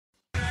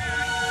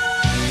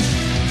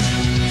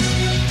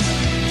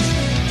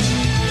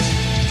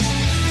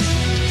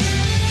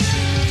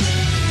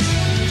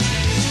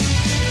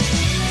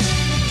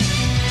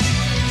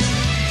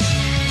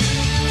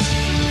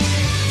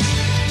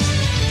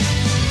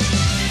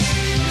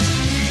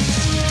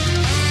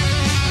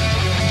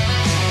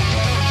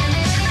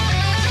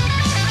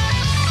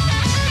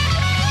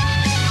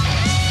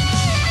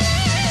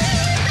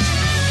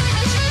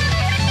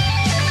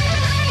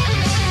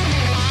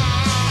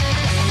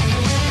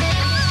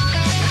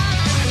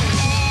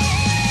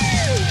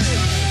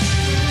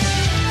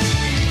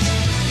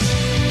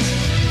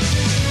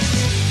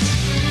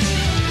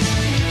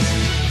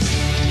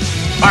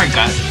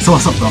So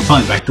what's up, though? I'm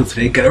finally back to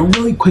today. Got a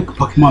really quick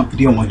Pokemon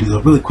video. I want to do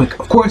a really quick,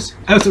 of course,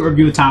 episode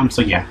review time.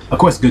 So yeah, of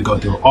course, good go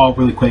through it all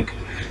really quick.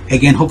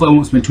 Again, hopefully I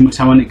won't spend too much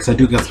time on it because I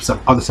do got some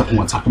other stuff I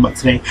want to talk about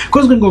today. Of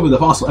course, I'm gonna go over the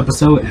fossil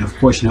episode, and of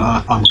course, you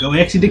know, we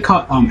actually did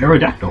caught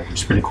Aerodactyl, which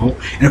is pretty cool.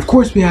 And of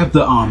course, we have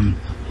the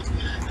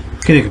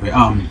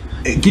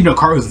you know,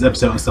 Carlos'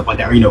 episode and stuff like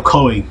that, or you know,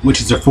 Chloe, which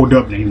is her full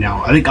dub name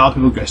now. I think a lot of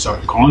people are gonna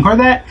start calling her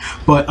that,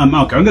 but okay,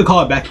 I'm gonna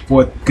call it back and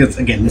forth because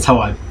again, that's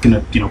how I'm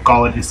gonna, you know,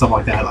 call it and stuff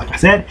like that, like I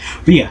said.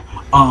 But yeah,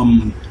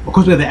 of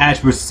course we have the Ash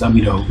versus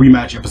you know,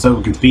 rematch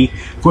episode with B.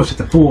 Of course, with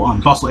the full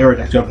fossil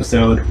Aerodactyl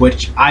episode,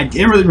 which I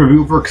didn't really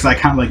review for because I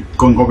kind of like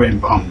going over it in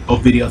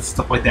both videos and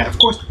stuff like that. Of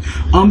course,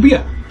 but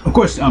yeah. Of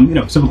course, you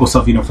know, typical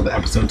stuff, you know, for the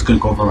episodes. Gonna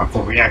go over my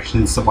full reactions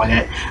and stuff like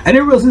that. I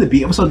didn't really see the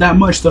B episode that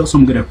much though, so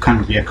I'm gonna kind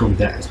of react over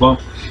that as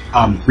well.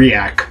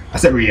 React. I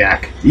said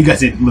react. You guys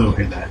didn't little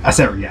hear that. I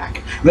said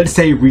react. Let's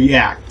say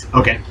react.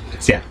 Okay.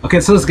 So yeah. Okay.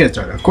 So let's get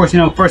started. Of course, you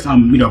know, first,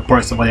 you know,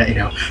 parts stuff like that. You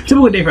know,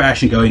 typical day for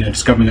Ash and Go. You know,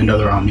 discovering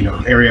another you know,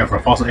 area for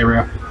a fossil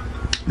area.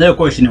 Then of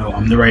course, you know,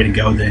 they're ready to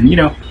go. Then you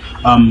know,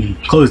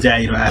 Chloe's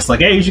dad, you know, asks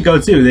like, hey, you should go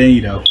too. Then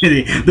you know,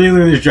 they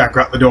literally just drag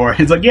her out the door.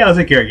 It's like, yeah, I'll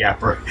take care of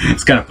Yapper.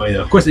 It's kind of funny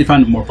though. Of course, they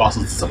found more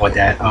fossils and stuff like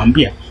that. But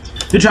yeah,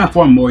 they're trying to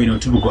form more, you know,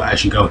 typical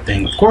Ash and Go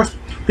thing. Of course,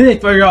 then they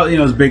figure out, you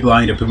know, this big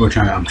line, you know, people are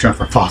trying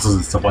for fossils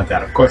and stuff like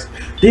that. Of course,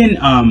 then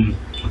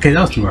okay, that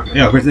was too much.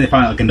 Yeah, of course, they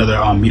find like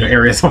another you know,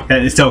 area so like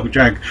that. They still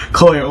drag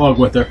Chloe along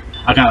with her.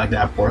 I kind of like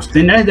that, of course.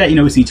 Then after that, you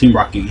know, we see Team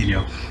Rocket, you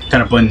know,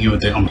 kind of blending in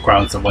with the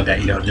crowd and stuff like that.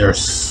 You know, their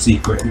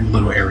secret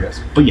little areas.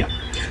 But yeah,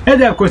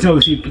 and then of course, you know,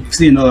 we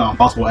see another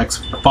fossil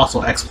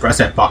express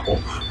at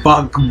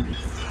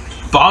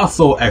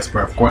fossil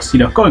expert, of course, you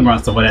know, going around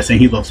stuff like that, saying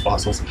he loves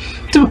fossils.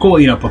 Typical,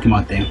 you know,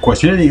 Pokemon thing. Of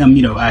course, you know,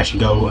 you know, Ash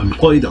and Go and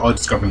Chloe, they're all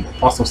discovering more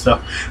fossil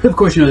stuff. But of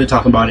course, you know, they're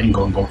talking about it and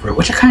going over it,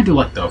 which I kind of do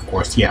like, though. Of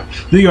course, yeah.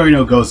 You already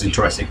know Go's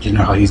interested, you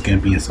know how he's gonna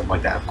be and stuff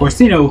like that. Of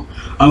course, you know,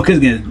 because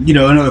again, you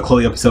know, another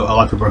Chloe episode, a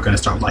lot of people are gonna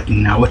start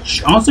liking now.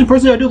 Which honestly,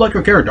 personally, I do like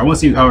her character. I want to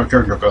see how her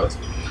character goes.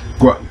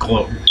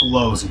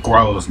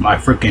 Grows. My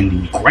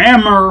freaking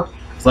grammar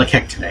is like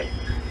heck today.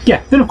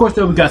 Yeah, then of course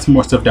though we got some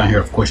more stuff down here.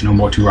 Of course, you know,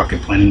 more Team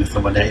Rocket planning and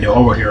stuff like that. You know,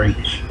 all we're hearing,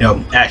 you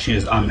know, Ash,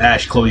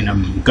 Chloe,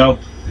 and Go.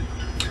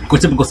 Of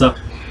course, typical stuff.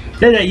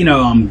 Then you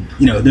know,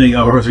 then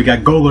of course we got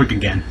Golurk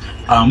again.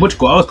 Which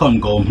I always call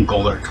him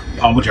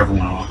Golurk, whichever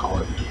one I want to call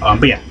it.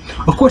 But yeah,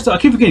 of course, I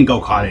keep forgetting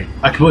Go caught it.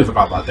 I completely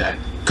forgot about that.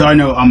 Cause I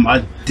know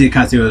I did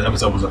kind of see what the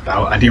episode was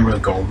about. I didn't really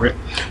go over it.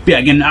 But yeah,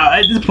 again,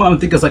 at this point I'm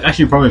thinking it's like I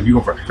should probably review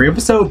over every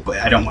episode, but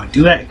I don't want to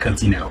do that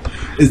because, you know,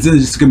 it's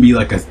just gonna be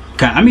like a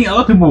kind of, I mean, a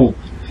lot of people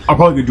are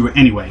probably gonna do it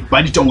anyway, but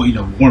I just don't want, you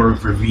know, want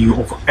to review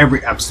over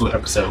every absolute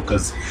episode,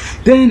 because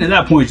then at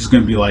that point it's just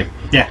gonna be like,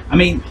 yeah, I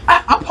mean,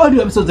 I'll probably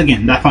do episodes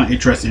again that I find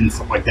interesting and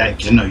stuff like that,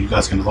 because I know you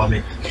guys are gonna love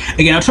it.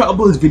 Again, I'll try to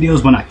upload these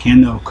videos when I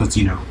can though, because,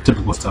 you know,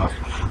 typical stuff,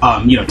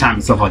 you know, time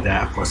and stuff like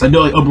that. Of course, I do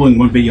like uploading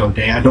one video a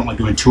day. I don't like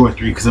doing 2 or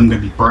 3 because I'm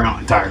gonna be burnt out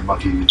and tired about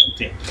doing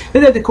it.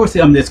 And then of course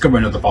I'm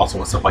discovering another fossil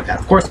and stuff like that.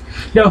 Of course,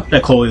 you know,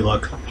 that Chloe's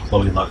luck.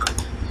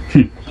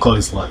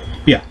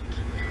 Yeah.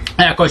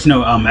 And of course, you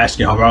know, Ash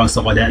get around and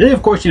stuff like that. And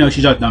of course, you know,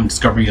 she's like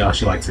discovering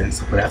she likes it and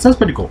stuff like that. So that's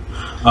pretty cool.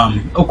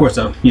 Of course,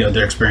 you know,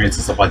 their experience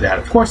and stuff like that.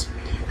 Of course,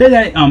 then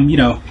that you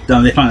know,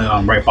 they find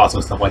the right fossil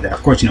and stuff like that.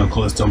 Of course, you know,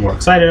 Chloe's still more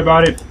excited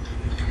about it.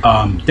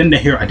 Then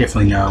here, I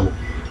definitely know,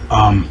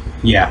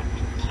 yeah,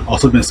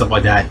 also been stuff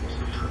like that.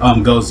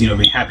 Goes, you know,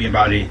 being happy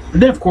about it.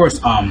 And then of course,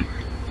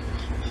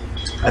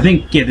 I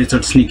think yeah, they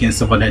start sneaking and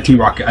stuff like that. Team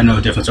Rocket, I know,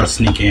 definitely starts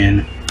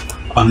sneaking.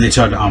 They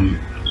start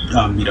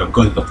you know,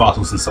 going to the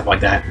fossils and stuff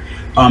like that.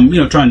 You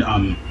know, trying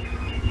to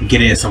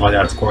get in and stuff like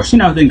that. Of course, you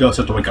know, then Go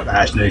start to wake up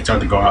Ash, and they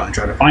start to go out and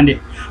try to find it.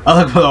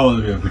 I like all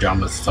of the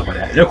pajamas and stuff like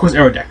that. And of course,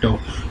 Aerodactyl,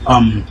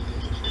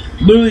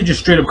 literally just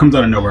straight up comes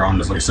out of nowhere,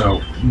 honestly.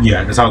 So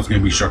yeah, that's how it's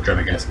gonna be structured,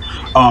 I guess.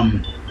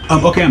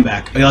 Okay, I'm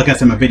back. Like I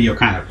said, my video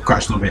kind of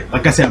crashed a little bit.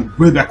 Like I said, I'm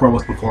really back where I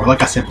was before.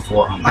 Like I said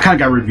before, I kind of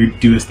got to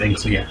do this thing.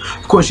 So yeah,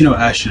 of course, you know,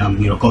 Ash, you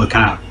know, Chloe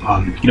kind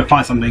of, you know,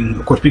 find something.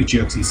 Of course,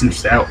 Pikachu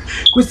sniffs it out.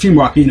 Of course, Team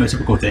Rocket, you know,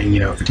 typical thing, you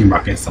know, for Team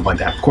Rocket and stuff like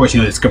that. Of course, you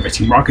know, discover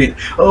Team Rocket.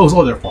 Oh, it was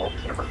all their fault.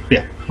 Whatever.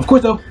 Yeah. Of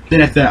course, though.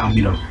 Then after that,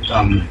 you know,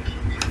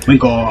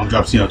 Winkle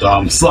drops, you know,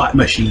 the slot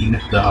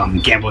machine,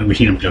 the gambling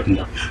machine. I'm joking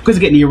though, because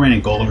getting near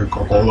and Golurk,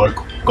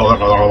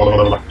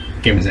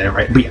 can't even say it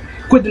right, but yeah.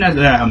 Quick then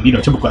after that, you know,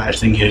 typical Ash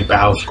thing, he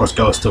bows. Of course,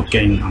 Go still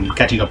getting,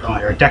 catching up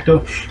on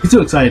Aerodactyl. He's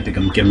still excited to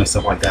get him and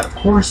stuff like that, of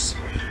course.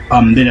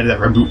 Then after that,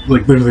 Raboot,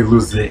 like, literally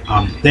loses it.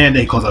 Then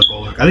he calls out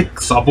Golurk. I think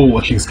Sobble,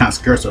 which is kind of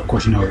scared, so of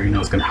course, you know,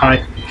 it's gonna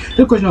hide.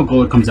 Then, of course, you know,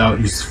 Golurk comes out,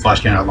 uses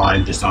Flash Cannon line,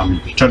 and just,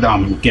 try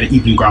to, get an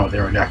even ground with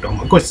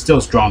Aerodactyl. Of course, it's still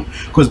strong.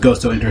 Of course, Go's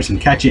still interested in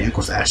catch it, and of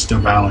course, Ash still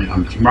battling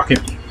Team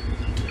Rocket.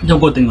 No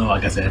good thing though,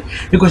 like I said.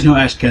 Of course, you know,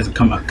 Ash has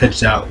come out,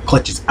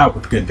 clutches out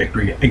with good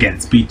victory. Again,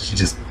 speech,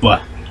 just,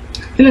 but.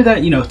 And like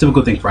that, you know,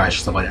 typical thing for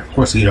Ash, stuff like that. Of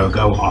course, you know,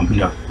 Go, you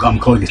know,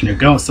 Chloe gets near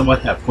Go and stuff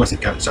like that. Of course, they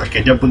start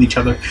catching up with each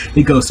other.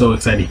 They go so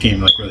excited he can't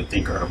like really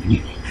think or,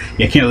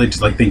 yeah, can't really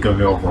just like think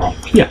of it overall.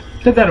 Yeah.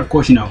 That of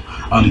course, him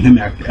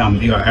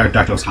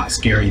Aerodactyl was kind of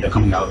scary,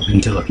 coming out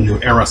into like a new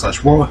era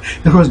 / world.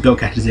 Of course, Go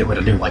catches it, but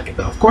I do like it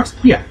though. Of course,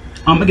 yeah.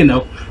 Again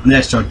though, when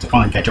that starts to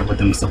finally catch up with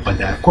them and stuff like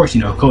that. Of course,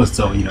 Ko is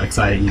so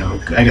excited.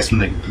 I guess from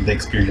the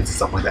experience and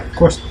stuff like that. Of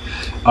course,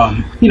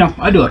 I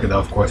do like it though.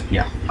 Of course,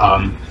 yeah.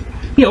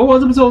 Yeah, overall,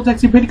 the episode was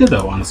actually pretty good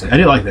though, honestly. I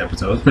did like the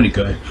episode. It was pretty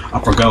good.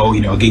 For Go,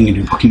 getting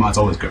into Pokemon is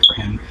always good for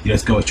him.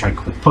 Go is trying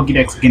to complete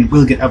Pokédex. Again,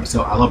 really good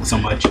episode. I love it so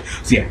much.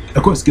 So yeah,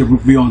 of course, get a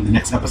review on the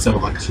next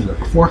episode like I said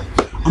before.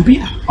 But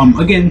yeah,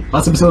 again,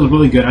 last episode was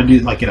really good. I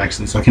did like it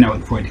actually, so I cannot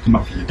wait for it to come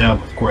out for the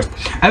dub, of course.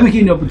 I haven't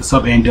keeping up with the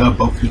sub and dub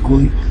both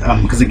equally,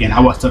 because again,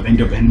 I watch sub and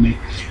dub anime.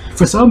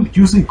 For some,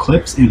 using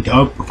clips and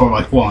dub for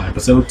like full-on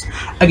episodes.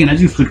 Again, I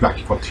do switch back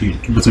and forth between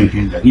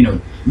here and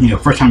there.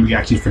 First time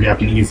reactions for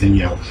Japanese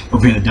and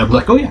over in the dub,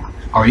 like, oh yeah,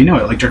 I already know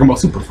it, like Dragon Ball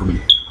Super for me.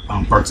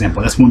 For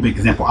example, that's one big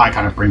example I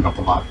kind of bring up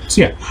a lot.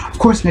 So yeah, of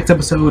course, next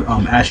episode,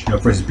 Ash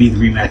versus B, the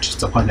rematch,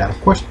 stuff like that, of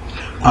course.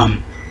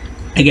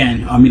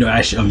 Again,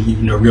 Ash,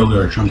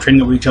 Riolu are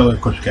training with each other.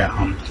 Of course, we got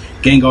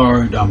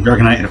Gengar,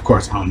 Dragonite, and of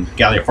course,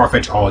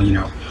 GalaranFarfetch'd. All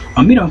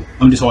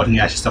I'm just watching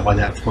Ash and stuff like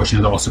that. Of course,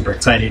 they're all super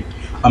excited.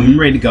 I'm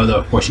ready to go though.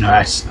 Of course,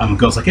 Ash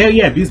goes like, hey,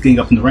 yeah, B's getting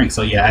up in the rank.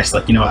 So yeah, Ash's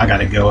like, I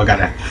gotta go. I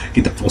gotta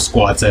get the full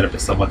squad set up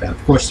and stuff like that.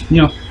 Of course,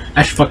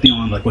 Ash reflecting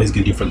on like what he's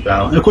gonna do for the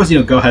battle. And of course,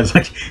 Go has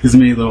like his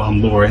many little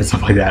lore and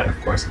stuff like that.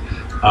 Of course,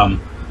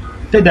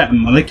 did that.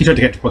 Like he tried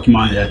to catch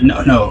Pokemon.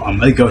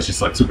 No, Go is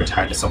just like super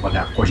tired and stuff like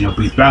that. Of course,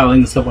 B's battling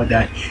and stuff like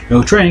that.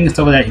 Training and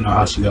stuff like that.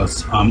 How she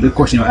goes. Of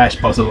course, Ash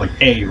pops up like,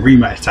 hey,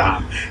 rematch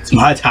time. It's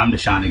my time to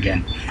shine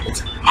again.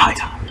 It's my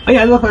time. Oh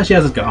yeah, I love how she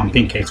has like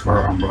pink case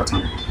for her raw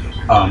time.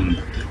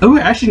 Oh,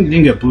 I actually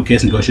didn't get blue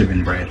case and Go should have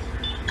been red.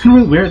 Kind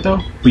of really weird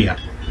though. But yeah.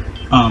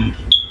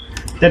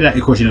 That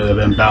of course they've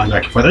been battling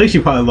back and forth. I think she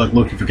probably like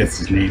Loki forgets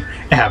his name.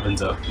 It happens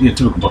though.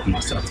 Typical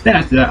Pokemon stuff. Then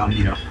after that,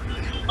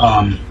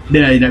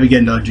 then we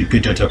get another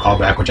good JoJo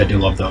callback, which I do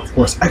love though. Of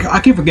course, I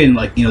keep forgetting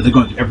like they're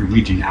going through every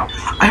region now.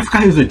 I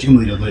forgot it was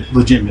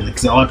legitimately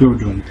because a lot of people were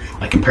doing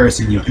like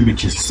comparison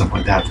images and stuff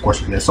like that. Of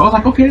course, with this, so I was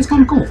like, okay, it's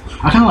kind of cool.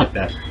 I kind of like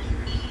that.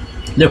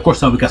 Then of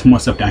course, we got some more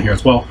stuff down here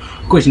as well.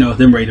 Of course,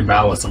 them ready to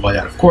battle and stuff like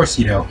that. Of course,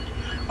 yeah,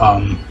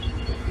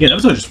 that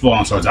was just full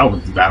on starts out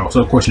with the battle.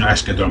 So of course,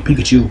 Ash gets on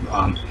Pikachu.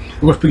 Of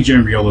course, Pikachu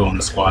and Riolu on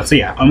the squad. So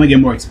yeah, I'm gonna get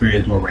more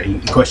experience, more ready.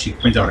 Of course, she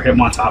brings out her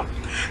Hitmontop.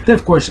 Then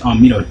of course, going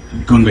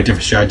with a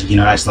different strategy.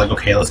 Ash's like,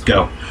 okay, let's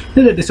go.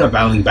 Then they start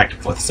battling back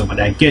and forth and stuff like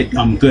that. Get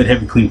good,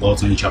 heavy, clean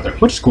blows on each other,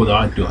 which is cool though.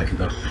 I do like it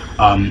though.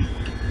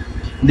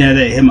 Then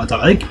they Hitmontop.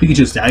 I think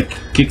Pikachu's static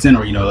kicks in,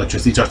 or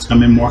electricity starts to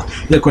come in more.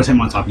 Then of course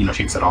Hitmontop,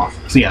 shakes it off.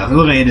 So yeah,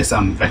 look at this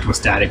effect with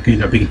static.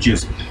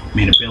 Pikachu's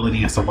main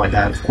ability and stuff like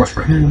that. Of course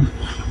for him.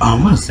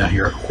 What else down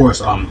here? Of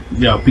course,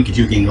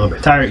 Pikachu getting a little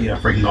bit tired,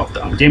 breaking off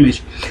the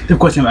damage. Then of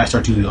course, I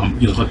start to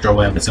use Electro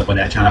Web and stuff like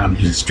that, trying to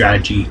use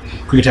strategy,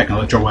 quick attack and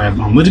Electro Web,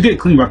 which is a good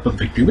clean Raboot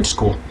victory, which is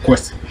cool. Of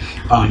course,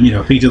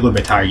 Pikachu's a little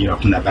bit tired,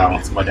 from that battle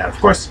and stuff like that. Of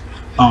course.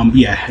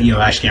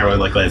 Ash can't really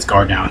let his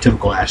guard down,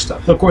 typical Ash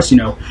stuff. But of course,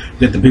 that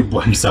the big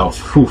boy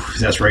himself,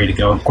 that's ready to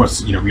go. Of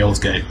course, Riolu's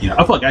good.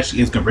 I feel like Ash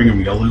is gonna bring in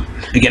Riolu.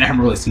 Again, I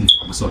haven't really seen the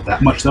episode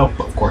that much though,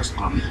 but of course,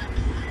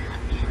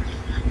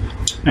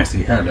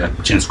 actually had a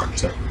chin scratch,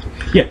 so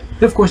yeah.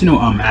 Of course,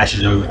 Ash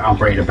is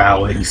ready to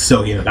battle. He's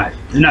so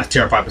not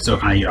terrified, but so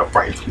kind of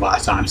frightened from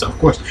last time. So of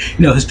course,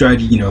 his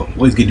strategy,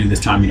 what he's gonna do this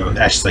time,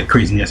 Ash's like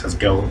craziness has to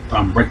go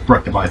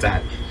rectify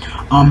that.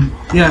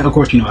 Yeah, of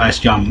course, Ash,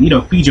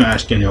 Pikachu and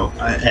Ash,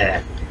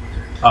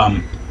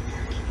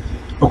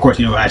 of course,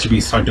 Ash should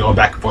be start doing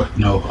back and forth,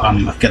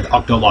 get the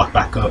Octo lock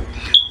back up.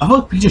 I feel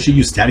like Pikachu should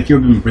use static here,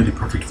 would be really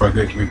perfect for a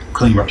good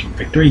clean Raboot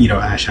victory,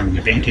 Ash having an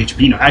advantage,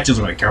 but, Ash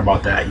doesn't really care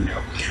about that,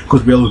 of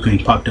course, Riolu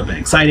getting popped up and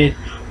excited,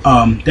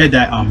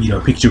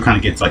 Pikachu kind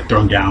of gets, like,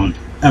 thrown down,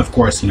 and of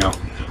course,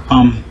 typical,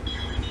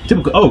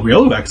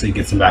 Riolu actually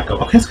gets him back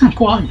up, okay, that's kind of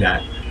cool, I like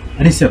that, I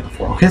didn't see that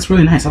before, okay, that's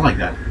really nice, I like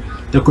that.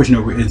 Of course,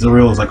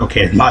 Riolu's like,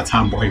 okay, it's my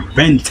time, boy,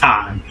 revenge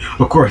time.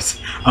 Of course,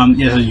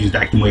 yeah, I use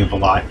Vacuum Wave a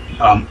lot.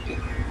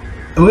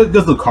 It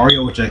does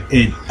Lucario, which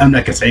I'm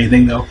not gonna say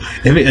anything though.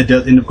 If it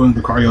does end up going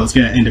to Lucario, it's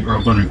gonna end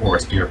up learning Aura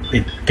Spear.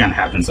 It kind of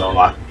happens a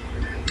lot.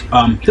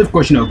 So of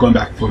course, going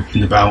back and forth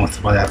in the battle and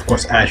stuff like that. Of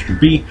course, Ash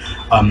would be.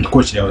 Of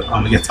course,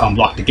 it gets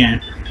locked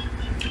again.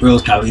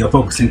 Riolu's kind of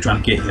focusing,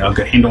 trying to get a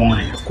good handle on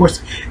it. And of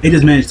course, it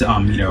just managed to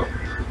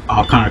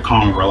kind of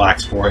calm and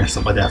relax for it and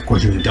stuff like that. Of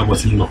course, using double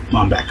team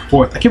back and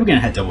forth. I keep forgetting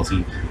I had double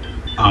team.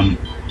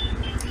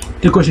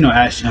 Of course,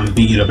 Ash and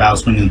B, battle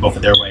swinging both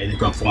of their way. They're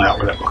going full out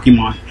with their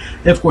Pokemon.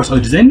 Then, of course,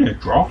 does it end in a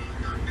draw?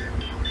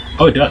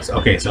 Oh, it does.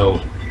 Okay,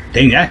 so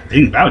dang,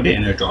 battle did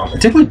end in a draw.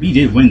 But technically, B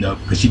did win though,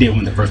 because she did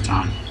win the first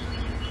time.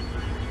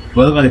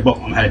 But it looked like they both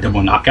had a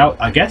double knockout,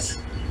 I guess.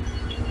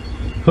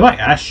 But like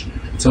Ash,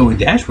 so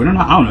did Ash win or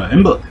not? I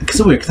don't know. It's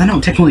so weird because I know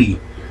technically,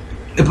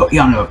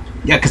 yeah, I don't know.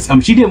 Yeah, because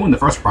she did win the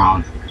first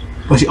round.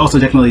 But she also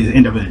definitely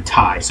ended up in a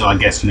tie, so I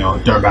guess,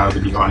 third battle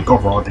would be going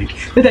overall thing.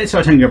 But they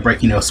started taking a break,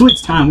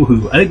 Switch time,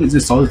 woohoo. I think we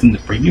just saw this in the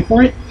preview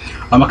for it.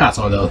 I kind of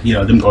saw though,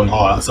 them going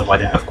all out and stuff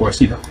like that, of course,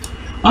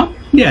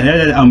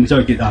 yeah, we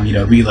sort of get you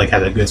know, really like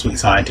has a good sweet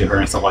side to her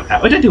and stuff like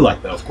that, which I do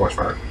like though, of course,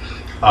 for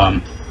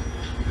her.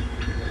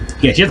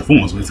 Yeah, she has a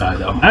full sweet side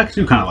though. I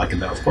actually kind of like it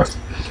though, of course.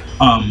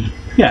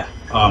 Yeah.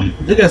 I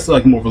guess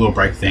like more of a little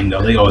break thing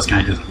though. They always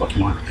kind of do some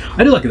Pokemon.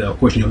 I do like it though. Of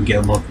course, you know, we get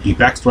a little deep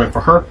backstory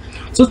for her,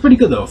 so it's pretty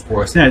good though. Of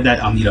course, yeah,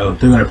 that you know,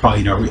 they're gonna probably,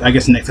 you know, I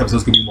guess the next episode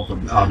is gonna be more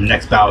of a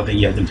next battle than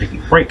them taking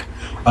a break.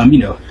 You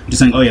know, just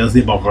saying, oh yeah, let's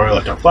leave off where we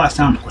left off last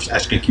time. Of course,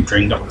 Ash gonna keep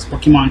training up with his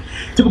Pokemon,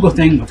 typical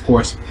thing. Of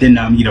course, then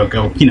you know,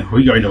 go, you know,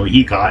 we already know what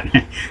he got.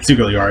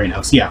 Secretly already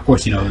know. So yeah, of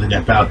course, you know,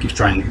 that battle keeps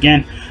trying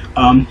again.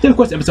 Then of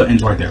course the episode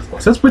ends right there. Of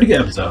course, that's a pretty good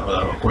episode.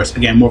 Of course,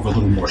 again, more of a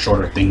little more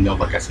shorter thing though,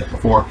 like I said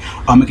before.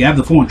 Again, I have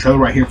the full trailer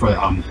right here for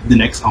the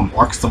next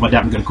arc, stuff like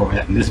that. I'm gonna go over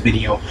that in this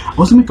video. I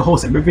was gonna make a whole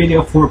separate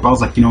video for it, but I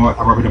was like, you know what,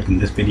 I'll wrap it up in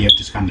this video,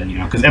 just kind of, you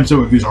know, because episode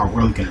reviews aren't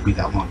really gonna be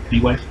that long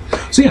anyway.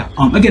 So yeah,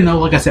 again, though,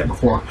 like I said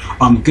before,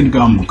 I'm gonna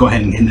go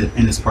ahead and end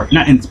this part,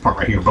 not end this part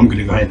right here, but I'm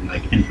gonna go ahead and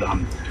like end,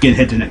 get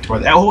ahead to the next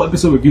part. That whole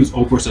episode review is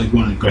over, so you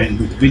want to go ahead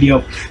and leave the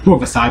video, more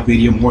of a side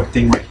video, more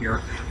thing right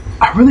here.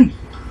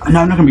 No,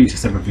 I'm not going to be using a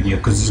separate video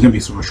because it's going to be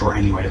super short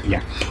anyway. But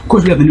yeah, of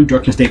course, we have the new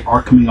Darkness Day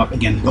arc coming up.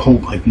 Again, the whole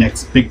like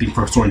next big thing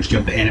for Sword and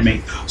Shield, the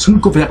anime. So I'm going to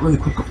go over that really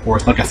quick, of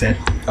course. Like I said,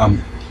 it's not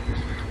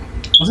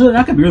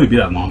going to really be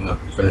that long though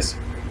for this.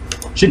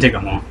 Shouldn't take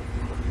that long.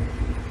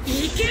 I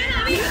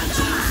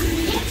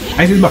think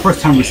this is my first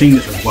time we're seeing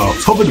this as well.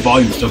 So hopefully the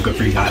volume is still good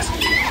for you guys.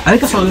 I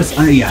think I saw this.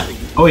 Yeah.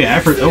 Oh yeah,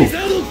 effort. Oh.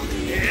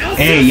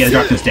 Hey, yeah,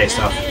 Darkness Day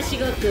stuff.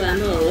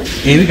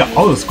 Hey, we got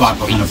all the squad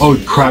Pokemon. Oh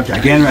crap,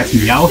 Gigantamax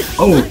and Meowth.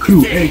 Oh,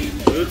 cool. Hey,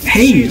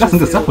 that's some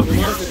good stuff up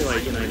here.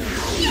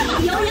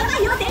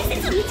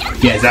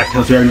 Yeah, Zach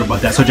tells you already know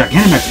about that. So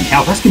Gigantamax and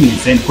Meowth, that's gonna be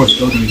insane. Of course,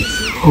 those are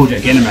oh,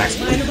 Gigantamax.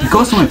 He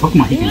goes to my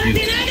Pokemon he can do.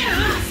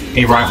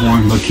 Hey,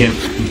 Raihan, look him.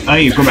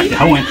 Hey, go back to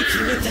Helen.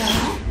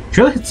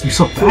 Really, it's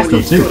so fast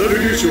though too.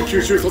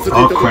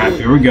 Oh crap,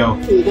 here we go.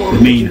 The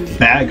main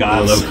bad guy,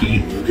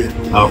 Loki.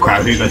 Oh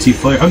crap, here we go, Team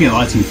Flare. I'm getting a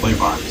lot of Team Flare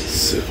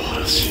vibes.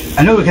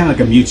 I know we're kind of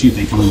like a Mewtwo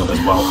thing coming up as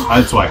well.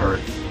 That's what I heard.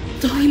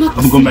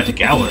 I'm going back to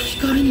Galar.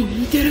 So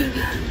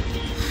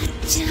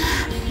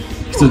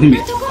it's gonna be,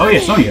 oh yeah,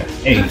 Sonia.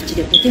 Hey.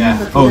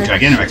 Yeah. Oh,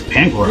 Gigantamax,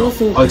 Pangoro.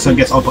 Oh, so I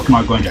guess all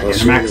Pokemon are going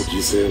Gigantamax.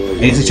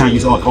 Hey, this is trying to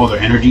use all their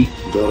energy.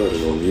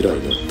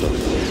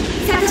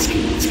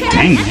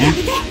 Dang, man.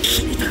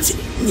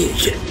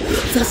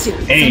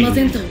 Hey, of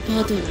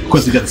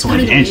course we got the Sword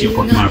and Shield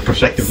Pokemon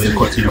prospectively, of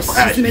course, you know, for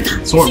Ash.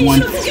 Sword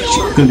one,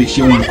 gonna be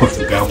Shield one, of course,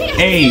 to go.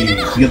 Hey,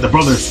 we got the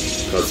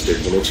brothers. Oh,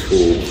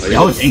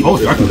 dang, oh,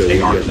 Darkness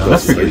Day arc, though,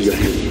 that's pretty good.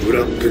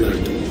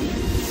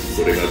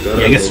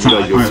 Yeah, I guess it's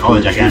trying to like all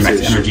the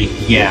Gigantamax energy.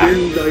 Yeah,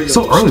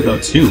 so early though,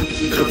 too.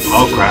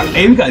 Oh crap.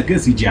 Hey, we got a good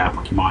CGI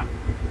Pokemon.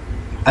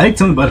 I think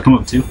something about to come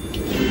up, too.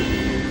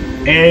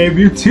 Hey,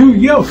 Mewtwo,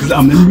 yo, because the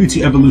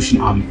Mewtwo evolution,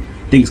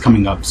 things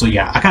coming up, so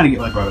yeah, I kind of get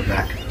like right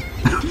back.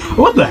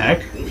 What the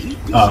heck?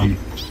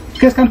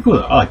 It's kind of cool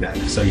though. I like that.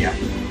 So yeah,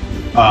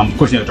 of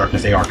course, you know,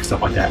 Darkness Day arc and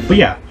stuff like that. But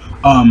yeah,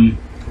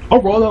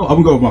 overall though, I'm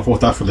gonna go over my full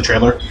thoughts for the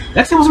trailer. It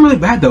actually wasn't really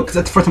bad though, because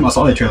that's the first time I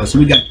saw the trailer. So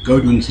we got Go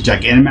doing the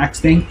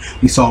Gigantamax thing.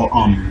 We saw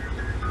you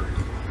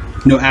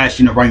know, Ash,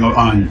 you know, running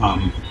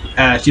on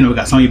Ash, you know, we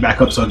got Sonya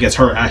back up, so I guess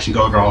her, Ash, and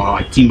Gengar all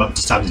like team up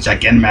to stop the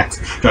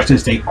Gigantamax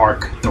Darkness Day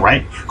arc, the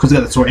right? Because we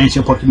got the Sword and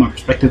Shield Pokemon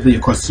respectively.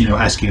 Of course, you know,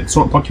 Ash can get the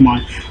Sword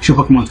Pokemon, Shield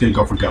Pokemon's gonna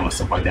go for Go and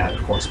stuff like that,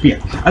 of course. But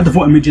yeah, I have the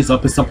full images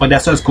up and stuff like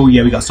that, so that's cool.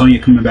 Yeah, we got Sonya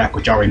coming back,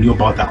 which I already knew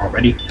about that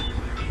already.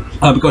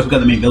 Because we got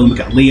the main villain, we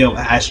got Leo,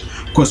 Ash,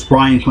 of course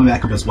Ryan coming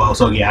back up as well.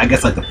 So yeah, I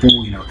guess like the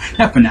full, you know,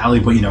 not finale,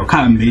 but you know,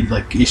 kind of mid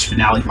like ish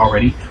finale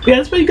already. But yeah,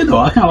 it's pretty good though.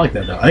 I kind of like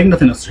that though. I think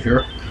nothing else to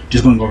hear.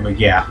 Just going to go over,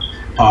 yeah.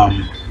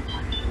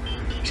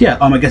 So yeah,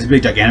 I guess a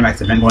big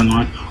Gigantamax event going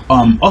on.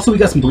 Also, we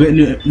got some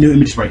new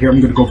images right here.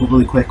 I'm going to go over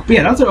really quick. But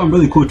yeah, that was a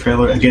really cool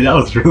trailer. Again, that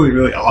was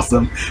really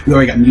awesome. We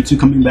already got Mewtwo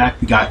coming back.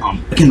 We got,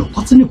 again,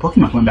 lots of new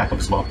Pokemon coming back up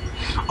as well.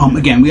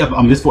 Again, we have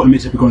this full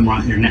image that's been going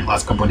around the internet the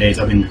last couple of days.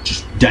 I've been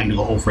just dangling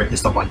the whole for it and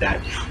stuff like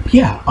that. But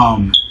yeah,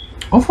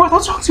 overall,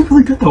 that's actually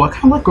really good though. I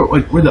kind of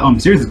like where the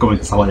series is going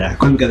and stuff like that.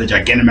 Because we got the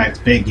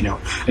Gigantamax big, you know.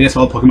 I guess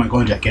all the Pokemon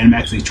going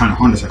Gigantamax, so he's trying to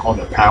harness like all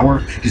their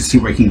power just to see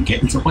where he can get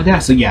and stuff like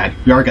that. So yeah,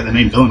 we already got the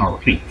main villain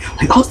already.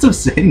 Like all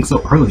stuff's hitting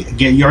so early.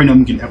 Again, you already know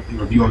I'm gonna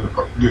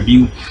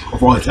review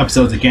of all these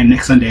episodes. Again,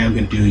 next Sunday I'm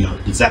gonna do, you know,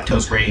 the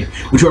Zapdos raid,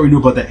 which we already knew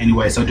about that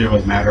anyway, so it didn't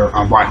really matter.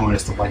 Raihan and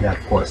stuff like that,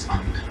 of course.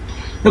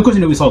 Of course,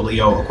 you know, we saw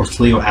Leo, of course,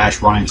 Leo, Ash,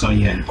 Ryan,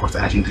 Sonya, and of course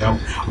Ash and Go.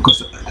 Of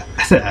course,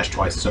 I said Ash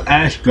twice, so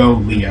Ash, Go,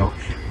 Leo,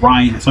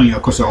 Ryan, and Sonya,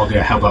 of course, are all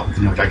gonna help out with,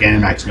 you know,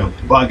 Gigantamax. You know,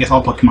 well, I guess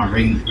all Pokemon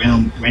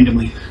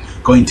randomly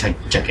going to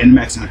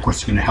Gigantamax, and of course,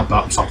 they're gonna help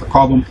out and solve the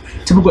problem.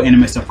 Typical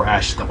anime stuff for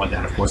Ash, stuff like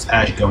that. Of course,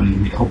 Ash, Go,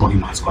 and the whole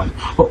Pokemon squad.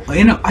 But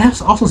you know, I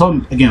also saw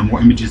again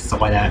more images and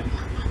stuff like that.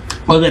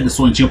 Other than the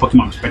Sword and Shield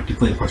Pokemon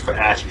respectively, of course, for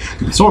Ash,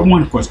 the Sword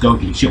one, of course, Go,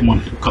 the Shield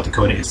one, cut the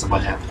code and stuff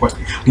like that. Of course,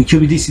 we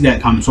did see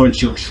that Sword and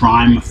Shield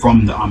Shrine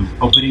from the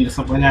opening and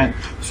stuff like that,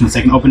 from the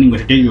second opening,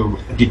 which I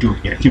did do a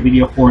reaction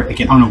video for it.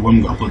 Again, I don't know when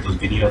we upload those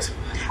videos.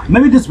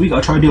 Maybe this week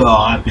I'll try to do a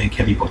lot of big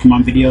heavy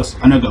Pokemon videos.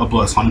 I know I'm gonna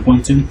upload a Sonic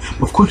one soon.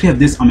 But of course we have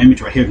this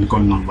image right here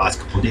going on the last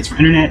couple of days for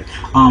internet.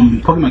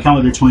 Pokemon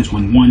calendar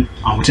 2021,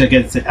 which I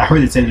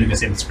heard they said they're gonna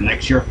save this for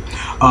next year.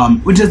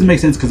 Which doesn't make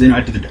sense because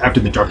after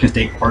the Darkness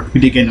Day arc, we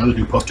did get another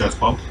new poster as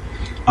well.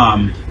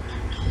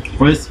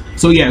 For this.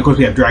 So yeah, of course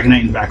we have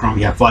Dragonite in the background,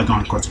 we have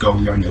Flygon, of course, Go,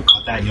 we already know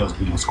caught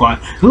that, squad.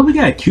 So we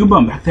got a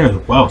Cubone back there as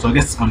well, so I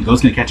guess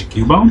Go's gonna catch a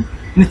Cubone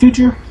in the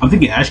future. I'm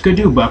thinking Ash could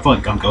do, but I feel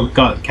like Go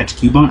gotta catch a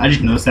Cubone. I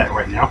just noticed that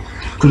right now.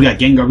 Because we got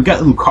Gengar, we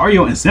got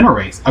Lucario and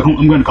Cinderace.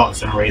 I'm gonna call it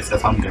Cinderace,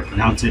 that's how I'm gonna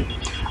pronounce it.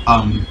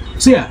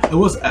 So yeah,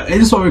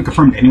 it is already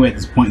confirmed anyway at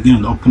this point, the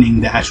opening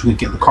that Ash would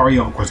get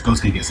Lucario, of course Go's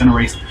gonna get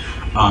Cinderace.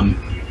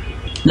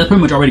 That's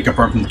pretty much already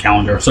confirmed from the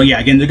calendar. So yeah,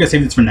 again, they're gonna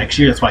save this for next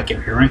year. That's why I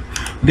kept hearing.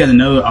 We got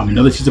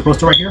another teaser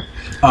poster right here.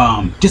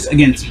 Just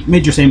again,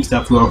 major same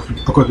stuff.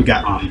 Of course, we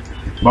got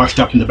Marsh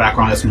up in the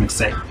background. That's what I'm gonna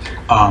say.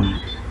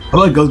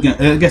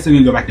 I guess they're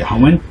gonna go back to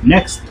Hoenn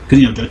next, because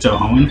Johto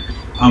Hoenn.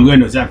 We got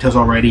Zapdos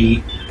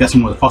already. Got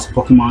some more of the fossil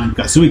Pokemon. We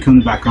got Suicune in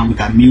the background. We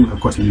got Mew,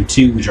 of course,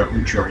 Mewtwo, which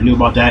you already knew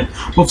about that.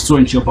 Both Sword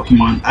and Shield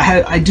Pokemon.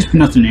 I just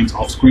pronounced their names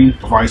off screen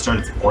before I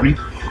started recording.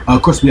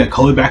 Of course, we got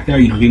Color back there,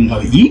 getting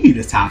Eevee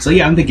this time. So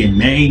yeah, I'm thinking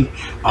May,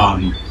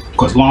 of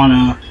course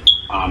Lana,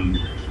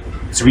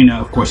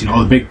 Serena, of course,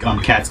 all the big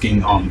cats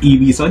getting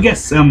Eevee. So I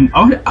guess I'm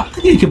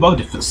thinking it could evolve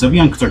to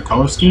Sylveon because their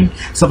color scheme,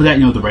 stuff like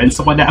that, the red and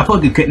stuff like that. I feel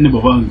like it could end up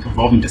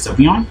evolving to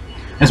Sylveon.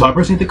 That's what I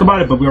personally think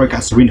about it. But we already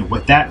got Serena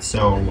with that,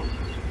 so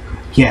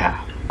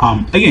yeah.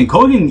 Again,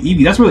 Color getting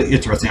Eevee, that's really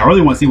interesting. I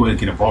really want to see what it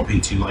can evolve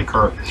into, like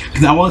her,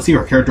 because I want to see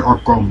her character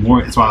arc grow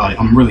more. That's why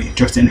I'm really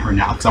interested in her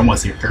now, because I want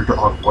to see her character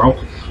arc grow.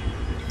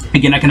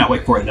 Again, I cannot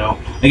wait for it though.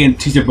 Again,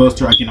 teaser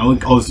poster. Again, I'll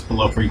link all this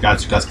below for you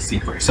guys. You guys can see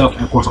it for yourself.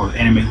 And of course, all the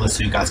anime lists,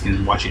 so you guys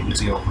can watch it and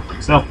see it for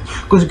yourself.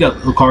 Of course, we got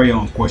Lucario,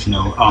 and of course,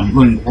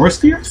 Lunar Aura.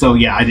 So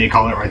yeah, I did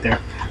call it right there.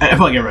 I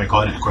feel like everybody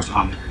called it. And of course,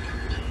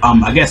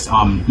 I guess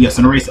yeah,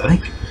 Cinderace. I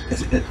think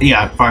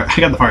yeah,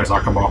 I got the Fire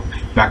Soccer Ball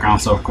background.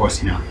 So of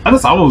course, I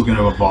thought Sobble was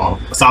gonna evolve.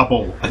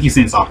 Sobble, I keep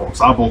saying Sobble.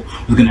 Sobble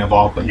was gonna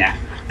evolve, but nah.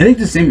 I think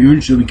the same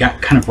image that we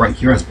got kind of right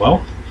here as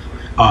well.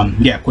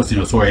 Yeah, of course,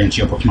 Sword and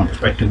Shield Pokemon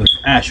perspective with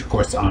Ash, of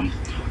course,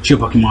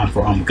 Shield Pokemon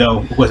for Go.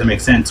 Of course, it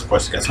makes sense. Of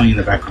course, you got Sonia in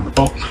the background as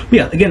well. But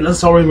yeah, again,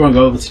 that's all we're going to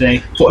go over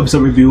today. Full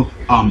episode review.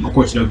 Of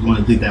course, if you want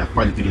to leave that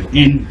part of the video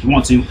in, if you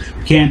want to, you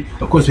can.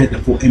 Of course, we had the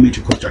full image,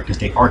 of course, Darkness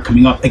Day arc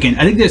coming up. Again,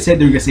 I think they said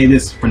they were going to save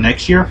this for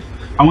next year,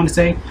 I want to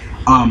say.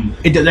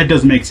 That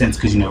does make sense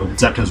because,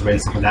 Zapdos red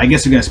and stuff like that. I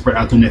guess they're going to spread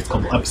out the next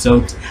couple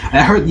episodes.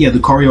 I heard, yeah,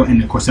 Lucario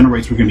and, of course,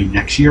 Cinderace were going to be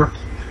next year.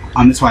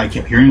 That's why I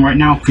kept hearing right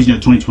now, because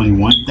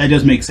 2021, that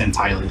does make sense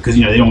highly, because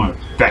they don't want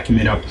to vacuum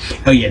it up.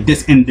 Oh yeah,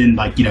 this and then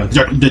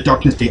the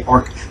Darkness Day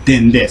arc,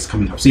 then this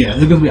coming up. So yeah,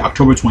 it's gonna be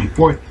October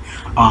 24th,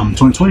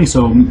 2020.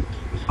 So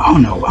I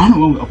don't know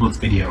when we upload this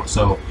video.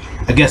 So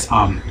I guess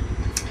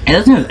and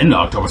that's the end of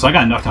October, so I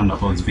got enough time to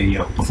upload this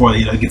video before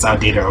it gets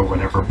outdated or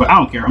whatever. But I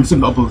don't care. I'm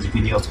still gonna upload these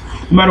videos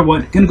no matter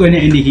what. Gonna go ahead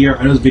and end it here.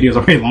 I know those videos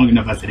are pretty long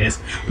enough as it is,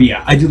 but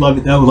yeah, I do love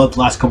it though. Love the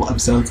last couple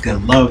episodes.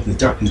 Gonna love the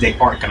Darkness Day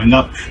arc coming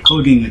up.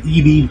 Color getting an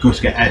Eevee. Of course,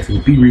 we got added for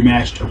the B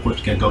rematch. Of course,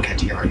 we gotta go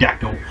catch the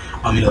Aerodactyl.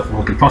 For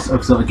working process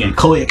episode again.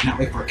 Chloe, I cannot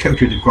wait for a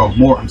character to grow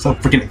more. I'm so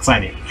freaking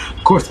excited.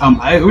 Of course,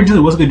 I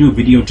originally wasn't gonna do a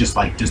video just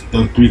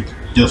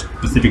those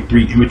specific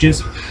 3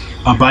 images.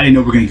 But I didn't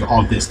know we're gonna get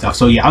all this stuff.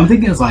 So yeah, I'm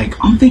thinking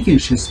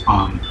it's just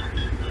I'm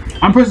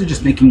personally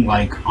just thinking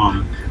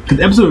because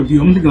the episode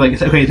review, I'm thinking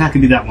it's okay, it's not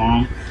gonna be that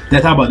long. Then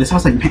I thought about this, I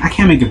was like, man, I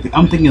can't make it.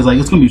 I'm thinking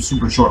it's gonna be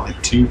super short,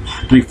 2,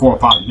 3, 4,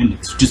 5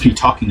 minutes, just me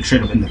talking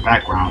straight up in the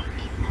background.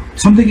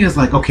 So I'm thinking it's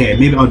okay,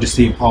 maybe I'll just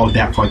save all of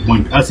that for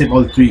one. I'll save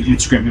all the 3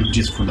 Instagram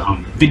images for the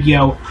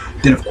video.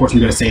 Then of course I'm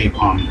gonna save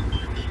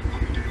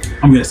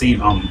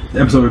the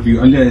episode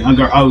review.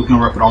 I was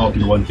gonna wrap it all up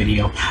into one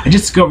video. I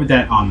just discovered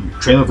that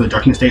trailer for the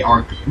Darkness Day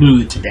arc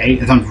literally today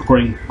as I'm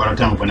recording by the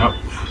time it went up.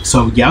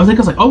 So yeah, I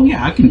was like, oh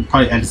yeah, I can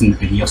probably add this in the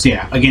video. So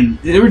yeah, again,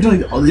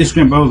 originally all the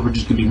Instagram photos were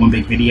just gonna be one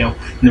big video,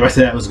 and the rest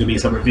of that was gonna be a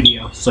separate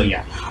video. So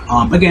yeah,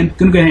 again,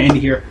 gonna go ahead and end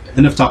it here.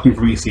 Enough talking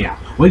for me. So yeah,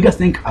 what do you guys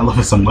think? I love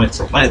it so much.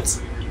 So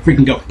let's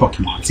freaking go for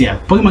Pokemon. So yeah,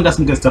 Pokemon got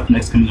some good stuff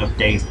next coming up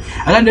days.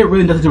 I got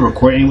really nothing to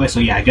record anyway,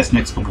 so yeah, I guess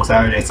next couple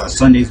Saturdays,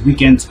 Sundays,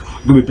 weekends,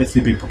 are gonna be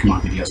basically big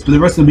Pokemon videos. But the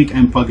rest of the week,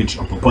 I'm probably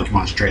gonna upload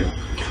Pokemon's trailer.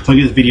 So I'll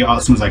get this video out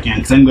as soon as I can,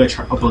 because I'm gonna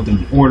try to upload them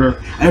in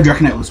order. I know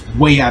Dragonite was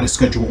way out of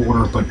schedule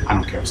order, but I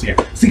don't care. So yeah,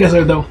 see you guys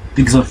later though.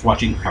 Thank you so much for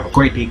watching. Have a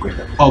great day, great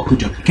day. All cool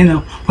junk. What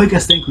do you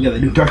guys think? We got the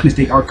new Darkness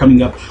Day arc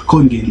coming up.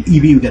 Cool, getting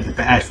Eevee. We got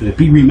the Ash for the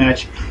B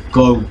rematch.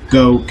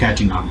 Go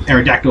catching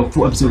Aerodactyl.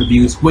 Full episode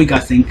reviews. What do you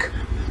guys think?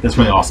 That's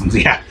really awesome. So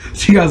yeah,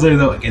 see you guys later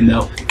though. Again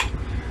though,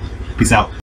 peace out.